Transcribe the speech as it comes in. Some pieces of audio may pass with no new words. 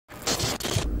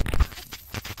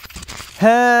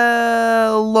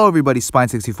Hello everybody,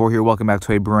 Spine64 here. Welcome back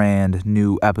to a brand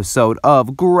new episode of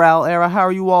Graal Era. How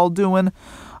are you all doing?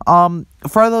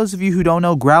 For those of you who don't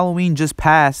know, GRAALOWEEN just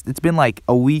passed. It's been like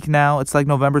a week now. It's like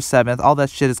November 7th. All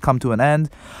that shit has come to an end.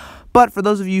 But for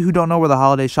those of you who don't know where the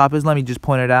holiday shop is, let me just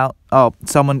point it out. Oh,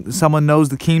 someone knows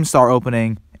the Keemstar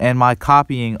opening and my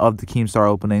copying of the Keemstar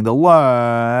opening. The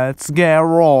let's get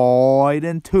right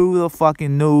into the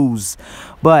fucking news.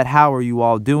 But how are you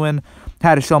all doing?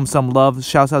 Had to show him some love.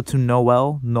 Shouts out to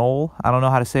Noel. I don't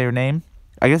know how to say her name.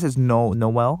 I guess it's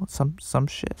Noel. Some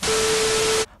shit.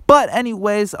 But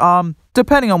anyways,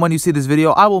 depending on when you see this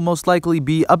video, I will most likely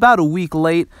be about a week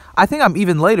late. I think I'm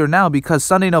even later now because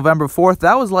Sunday, November 4th,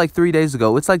 that was like 3 days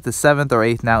ago. It's like the 7th or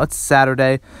 8th now. It's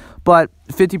Saturday. But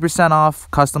 50% off.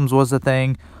 Customs was a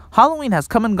thing. Halloween has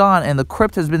come and gone, and the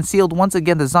crypt has been sealed once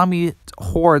again. The zombie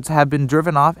hordes have been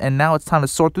driven off, and now it's time to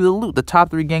sort through the loot. The top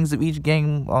 3 gangs of each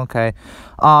gang. Okay.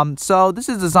 So this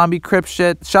is the zombie crypt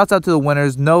shit. Shouts out to the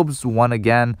winners. Nobes won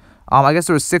again. I guess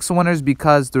there was 6 winners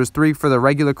because there was 3 for the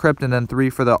regular crypt and then 3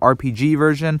 for the RPG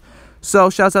version. So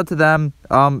shouts out to them.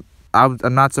 I'm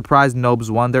not surprised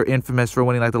Nobes won. They're infamous for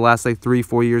winning like the last like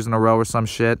 3-4 years in a row or some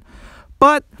shit.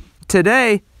 But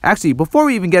today, actually, before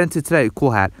we even get into today,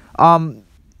 cool hat.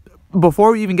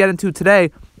 Before we even get into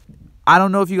today, I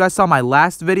don't know if you guys saw my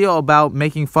last video about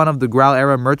making fun of the Graal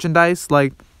era merchandise.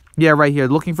 Like, yeah, right here.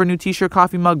 Looking for a new t-shirt,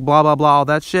 coffee mug, blah, blah, blah, all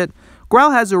that shit.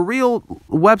 Graal has a real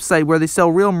website where they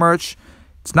sell real merch.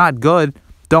 It's not good.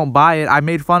 Don't buy it. I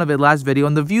made fun of it last video,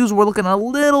 and the views were looking a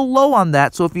little low on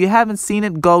that. So if you haven't seen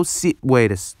it, go see.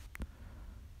 Wait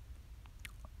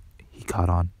he caught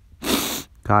on.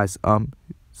 Guys,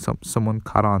 someone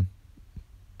caught on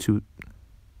to.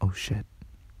 Oh shit.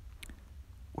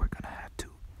 We're gonna have to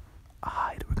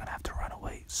hide. We're gonna have to run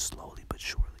away slowly but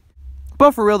surely.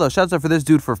 But for real though, shouts out for this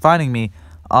dude for finding me.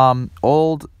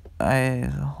 Old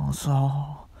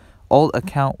account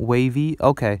wavy.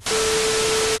 Okay.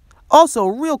 Also,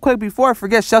 real quick before I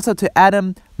forget, shouts out to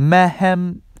Adam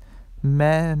Memti.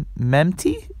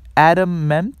 Adam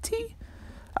Memti.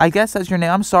 I guess that's your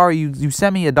name. I'm sorry you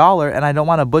sent me $1 and I don't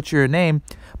want to butcher your name.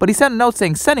 But he sent a note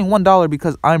saying, sending $1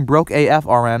 because I'm broke AF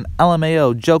RN.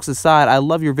 LMAO, jokes aside, I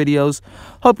love your videos.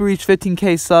 Hope you reach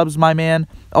 15K subs, my man.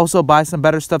 Also, buy some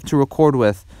better stuff to record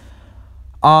with.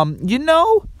 You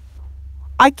know,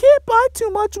 I can't buy too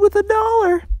much with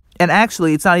 $1. And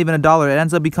actually, it's not even $1. It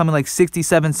ends up becoming like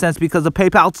 67 cents because of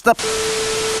PayPal stuff.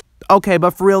 Okay,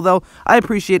 but for real though, I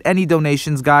appreciate any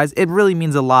donations, guys. It really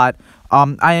means a lot.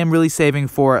 I am really saving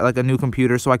for like a new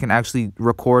computer so I can actually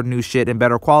record new shit in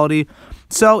better quality.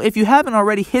 So if you haven't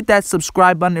already, hit that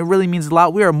subscribe button. It really means a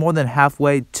lot. We are more than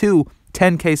halfway to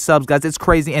 10K subs, guys. It's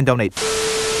crazy. And donate.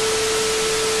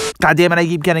 God damn it, I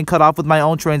keep getting cut off with my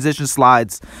own transition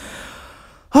slides.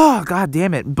 Oh, god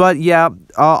damn it. But yeah,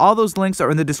 all those links are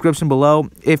in the description below.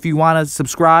 If you want to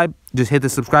subscribe, just hit the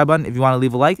subscribe button. If you want to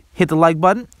leave a like, hit the like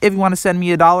button. If you want to send me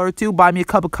 $1 or $2, buy me a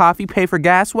cup of coffee, pay for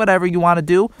gas, whatever you want to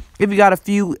do. If you got a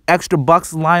few extra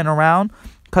bucks lying around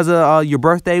because your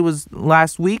birthday was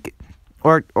last week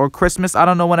or Christmas, I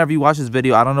don't know whenever you watch this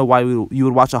video. I don't know why you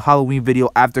would watch a Halloween video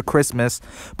after Christmas.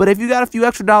 But if you got a few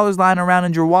extra dollars lying around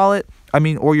in your wallet,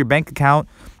 or your bank account,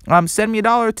 send me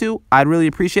 $1 or $2. I'd really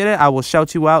appreciate it. I will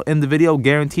shout you out in the video,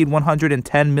 guaranteed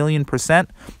 110 million%.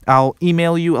 I'll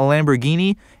email you a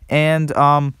Lamborghini, and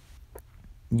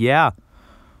yeah.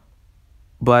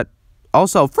 But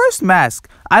also, first mask.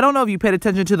 I don't know if you paid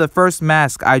attention to the first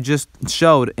mask I just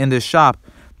showed in this shop,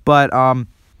 but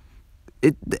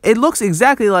it looks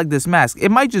exactly like this mask.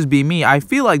 It might just be me. I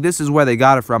feel like this is where they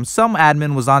got it from. Some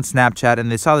admin was on Snapchat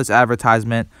and they saw this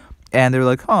advertisement and they were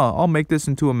like, I'll make this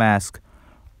into a mask.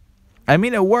 I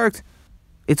mean, it worked.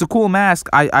 It's a cool mask.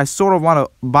 I sort of want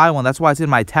to buy one. That's why it's in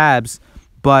my tabs.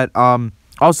 But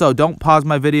also, don't pause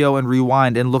my video and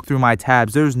rewind and look through my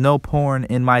tabs. There's no porn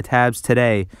in my tabs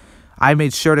today. I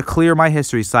made sure to clear my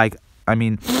history. Psych. I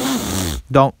mean,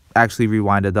 don't actually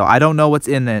rewind it, though. I don't know what's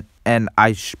in it, and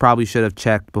I probably should have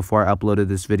checked before I uploaded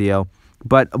this video.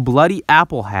 But bloody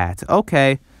apple hat.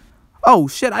 Okay. Oh,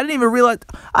 shit. I didn't even realize.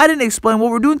 I didn't explain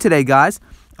what we're doing today, guys.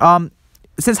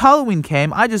 Since Halloween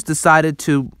came, I just decided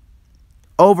to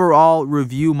overall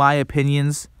review my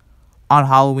opinions on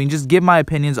Halloween. Just give my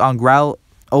opinions on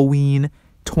GRAALOWEEN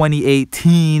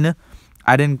 2018.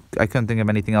 I couldn't think of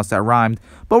anything else that rhymed.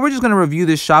 But we're just going to review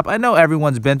this shop. I know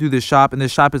everyone's been through this shop, and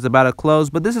this shop is about to close.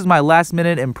 But this is my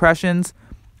last-minute impressions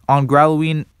on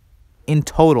GRAALOWEEN in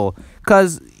total.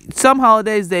 Because some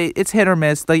holidays, it's hit or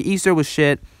miss. Like, Easter was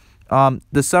shit.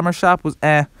 The summer shop was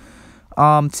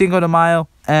Cinco de Mayo,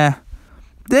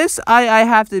 This, I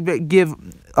have to give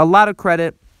a lot of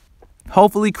credit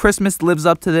Hopefully Christmas lives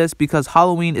up to this because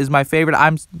Halloween is my favorite.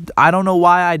 I don't know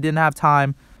why I didn't have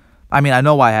time. I mean, I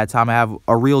know why I had time. I have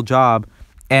a real job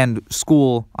and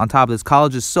school on top of this.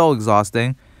 College is so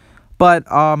exhausting. But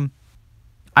I'm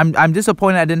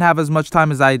disappointed I didn't have as much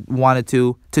time as I wanted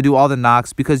to do all the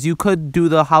knocks, because you could do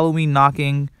the Halloween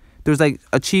knocking. There's like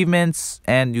achievements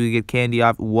and you get candy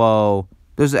off. Whoa.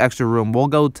 There's an extra room. We'll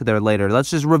go to there later.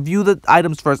 Let's just review the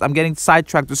items first. I'm getting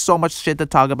sidetracked. There's so much shit to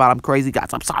talk about. I'm crazy, guys.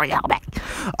 I'm sorry. Help me.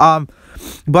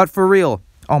 But for real.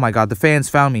 Oh my God. The fans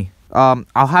found me. I'll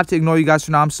have to ignore you guys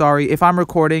for now. I'm sorry. If I'm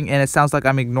recording and it sounds like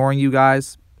I'm ignoring you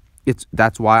guys,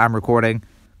 that's why I'm recording.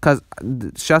 Because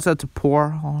shouts out to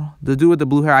the dude with the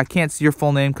blue hair. I can't see your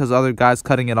full name because other guys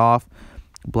cutting it off.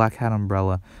 Black hat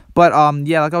umbrella. But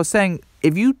yeah, like I was saying,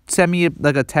 if you send me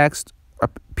like a text or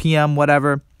PM,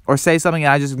 whatever, or say something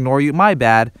and I just ignore you, my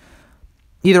bad.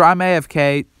 Either I'm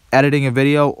AFK editing a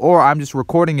video, or I'm just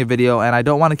recording a video and I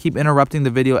don't want to keep interrupting the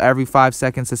video every 5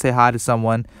 seconds to say hi to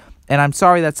someone. And I'm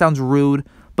sorry that sounds rude,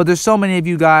 but there's so many of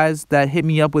you guys that hit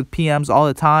me up with PMs all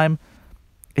the time.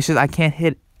 It's just I can't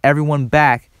hit everyone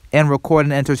back and record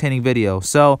an entertaining video.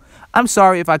 So I'm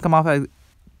sorry if I come off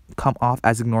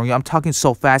as ignoring you. I'm talking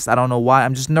so fast, I don't know why.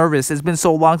 I'm just nervous. It's been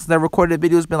so long since I recorded a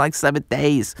video. It's been like 7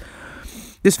 days.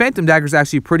 This Phantom Dagger is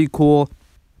actually pretty cool.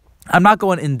 I'm not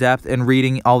going in depth and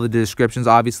reading all the descriptions,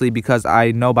 obviously, because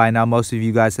I know by now most of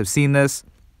you guys have seen this.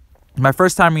 My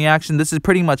first time reaction, this is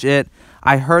pretty much it.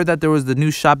 I heard that there was the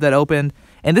new shop that opened,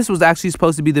 and this was actually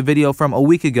supposed to be the video from a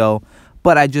week ago,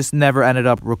 but I just never ended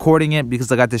up recording it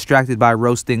because I got distracted by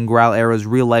roasting Graal Era's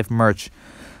real-life merch.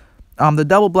 The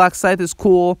double black scythe is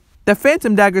cool. The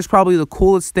Phantom Dagger is probably the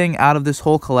coolest thing out of this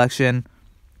whole collection,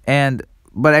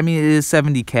 but I mean, it is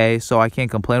 70k, so I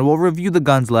can't complain. We'll review the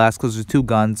guns last because there's 2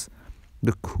 guns.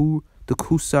 The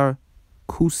Kusarigama.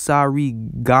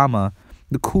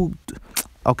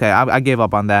 Okay, I gave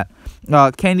up on that.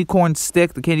 Candy Corn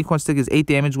Stick. The Candy Corn Stick is 8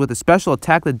 damage with a special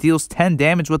attack that deals 10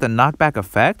 damage with a knockback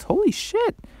effect. Holy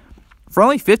shit. For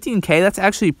only 15k, that's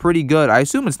actually pretty good. I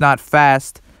assume it's not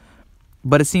fast,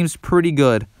 but it seems pretty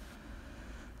good.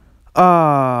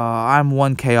 I'm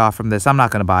 1k off from this. I'm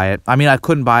not going to buy it. I mean, I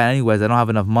couldn't buy it anyways. I don't have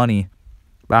enough money.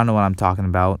 But I don't know what I'm talking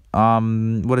about.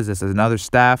 What is this? Another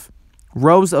staff.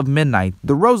 Rose of Midnight.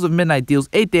 The Rose of Midnight deals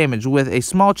 8 damage with a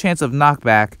small chance of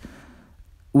knockback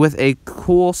with a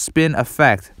cool spin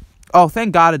effect. Oh,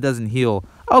 thank God it doesn't heal.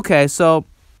 Okay, so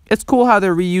it's cool how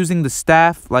they're reusing the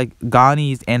staff, like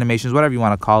Gani's animations, whatever you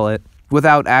want to call it,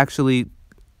 without actually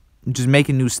just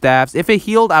making new staffs. If it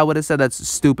healed, I would have said that's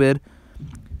stupid.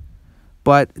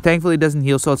 But thankfully it doesn't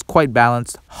heal, so it's quite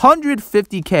balanced.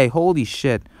 150k, holy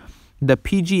shit. The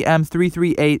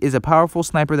PGM-338 is a powerful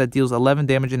sniper that deals 11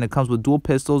 damage, and it comes with dual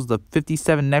pistols. The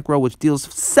 57 Necro, which deals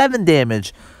 7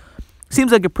 damage.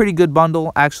 Seems like a pretty good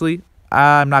bundle, actually.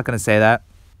 I'm not going to say that.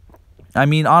 I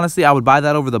mean, honestly, I would buy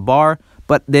that over the bar,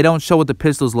 but they don't show what the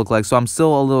pistols look like, so I'm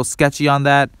still a little sketchy on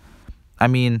that. I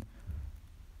mean,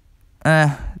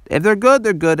 if they're good,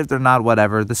 they're good. If they're not,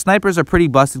 whatever. The snipers are pretty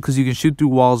busted because you can shoot through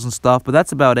walls and stuff, but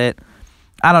that's about it.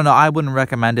 I don't know. I wouldn't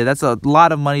recommend it. That's a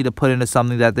lot of money to put into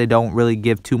something that they don't really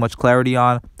give too much clarity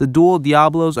on. The dual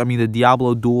Diablos, I mean the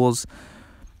Diablo duels,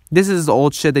 this is the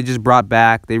old shit they just brought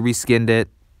back. They reskinned it.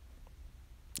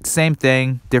 Same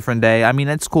thing, different day. I mean,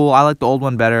 it's cool. I like the old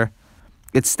one better.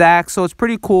 It stacks, so it's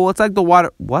pretty cool. It's like the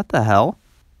water... What the hell?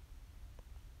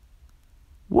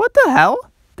 What the hell?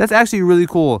 That's actually really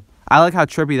cool. I like how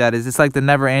trippy that is. It's like the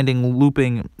never-ending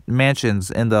looping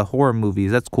mansions in the horror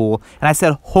movies. That's cool. And I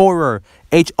said horror.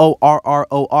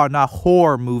 H-O-R-R-O-R, not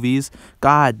horror movies.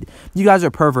 God, you guys are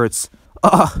perverts.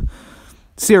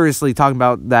 Seriously, talking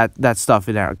about that stuff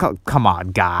in there. Come on,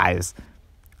 guys.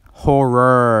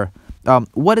 Horror.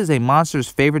 What is a monster's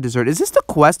favorite dessert? Is this the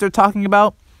quest they're talking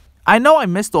about? I know I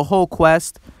missed the whole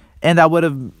quest, and that would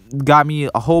have got me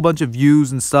a whole bunch of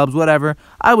views and subs, whatever.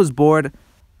 I was bored.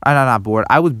 Not bored.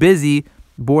 I was busy.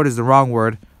 Bored is the wrong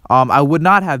word. I would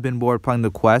not have been bored playing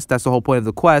the quest. That's the whole point of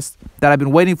the quest that I've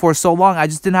been waiting for so long. I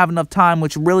just didn't have enough time,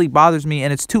 which really bothers me,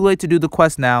 and it's too late to do the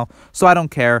quest now, so I don't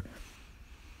care.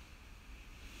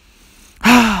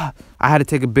 I had to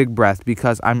take a big breath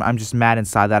because I'm just mad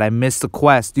inside that I missed the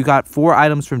quest. You got 4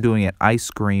 items from doing it. Ice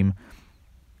cream.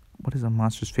 What is a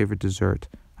monster's favorite dessert?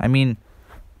 I mean,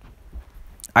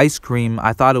 ice cream,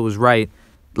 I thought it was right.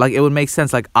 Like, it would make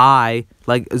sense, like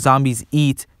zombies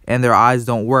eat and their eyes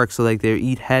don't work, so like they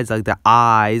eat heads, like the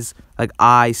eyes, like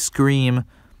I scream,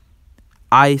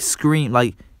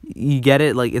 like, you get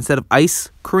it? Like, instead of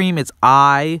ice cream, it's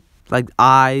like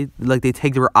they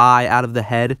take their eye out of the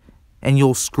head and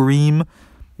you'll scream.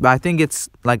 But I think it's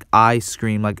like I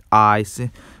scream, like I see.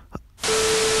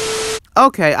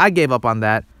 Okay, I gave up on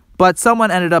that. But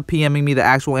someone ended up PMing me the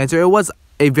actual answer. It was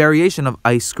a variation of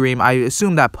ice cream. I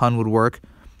assumed that pun would work.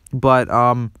 But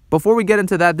before we get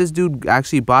into that, this dude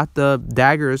actually bought the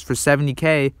daggers for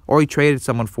 70K, or he traded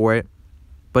someone for it.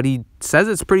 But he says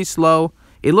it's pretty slow.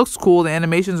 It looks cool. The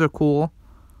animations are cool.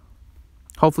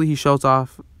 Hopefully he shows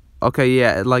off. Okay,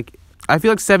 yeah, like, I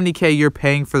feel like 70K you're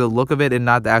paying for the look of it and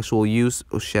not the actual use.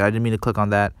 Oh shit, I didn't mean to click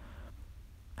on that.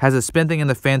 Has a spin thing in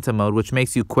the phantom mode, which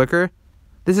makes you quicker.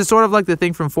 This is sort of like the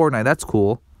thing from Fortnite. That's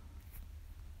cool.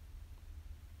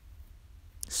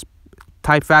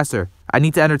 Type faster. I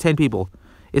need to entertain people.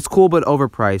 It's cool but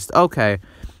overpriced. Okay.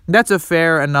 That's a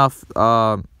fair enough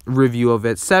review of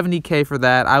it. 70K for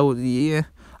that. I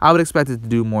would expect it to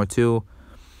do more too.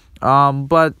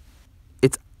 But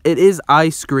it is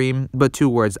ice cream, but 2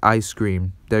 words, ice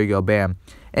cream. There you go, bam.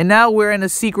 And now we're in a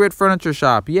secret furniture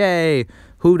shop. Yay.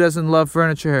 Who doesn't love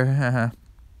furniture?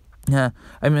 Yeah.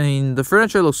 I mean, the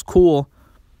furniture looks cool,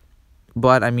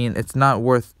 but I mean, it's not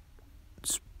worth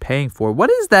paying for. What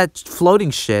is that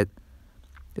floating shit?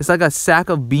 It's like a sack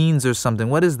of beans or something.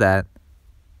 What is that?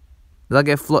 Like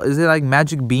is it like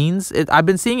magic beans? I've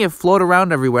been seeing it float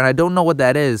around everywhere, and I don't know what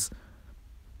that is.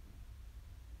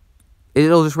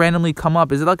 It'll just randomly come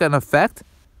up. Is it like an effect?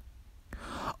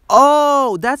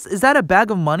 Oh, is that a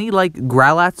bag of money, like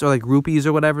graalats or like rupees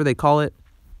or whatever they call it?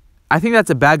 I think that's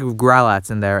a bag of graalats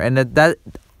in there, and that's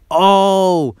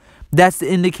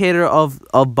the indicator of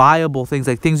buyable things,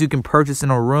 like things you can purchase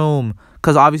in a room.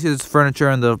 Because obviously there's furniture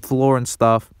and the floor and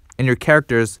stuff and your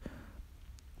characters.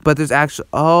 But there's actually...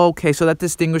 Okay, so that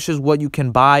distinguishes what you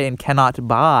can buy and cannot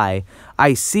buy.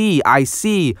 I see. I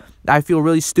feel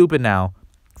really stupid now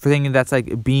for thinking that's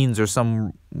like beans or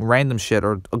some random shit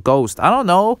or a ghost. I don't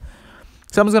know.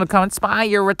 Someone's going to comment, Spy,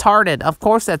 you're retarded. Of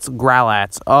course that's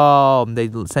graalats. Oh,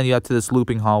 they send you out to this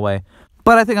looping hallway.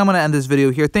 But I think I'm going to end this video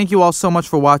here. Thank you all so much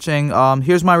for watching.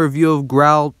 Here's my review of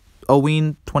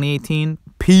GRAALOWEEN 2018.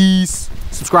 Peace.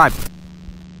 Subscribe.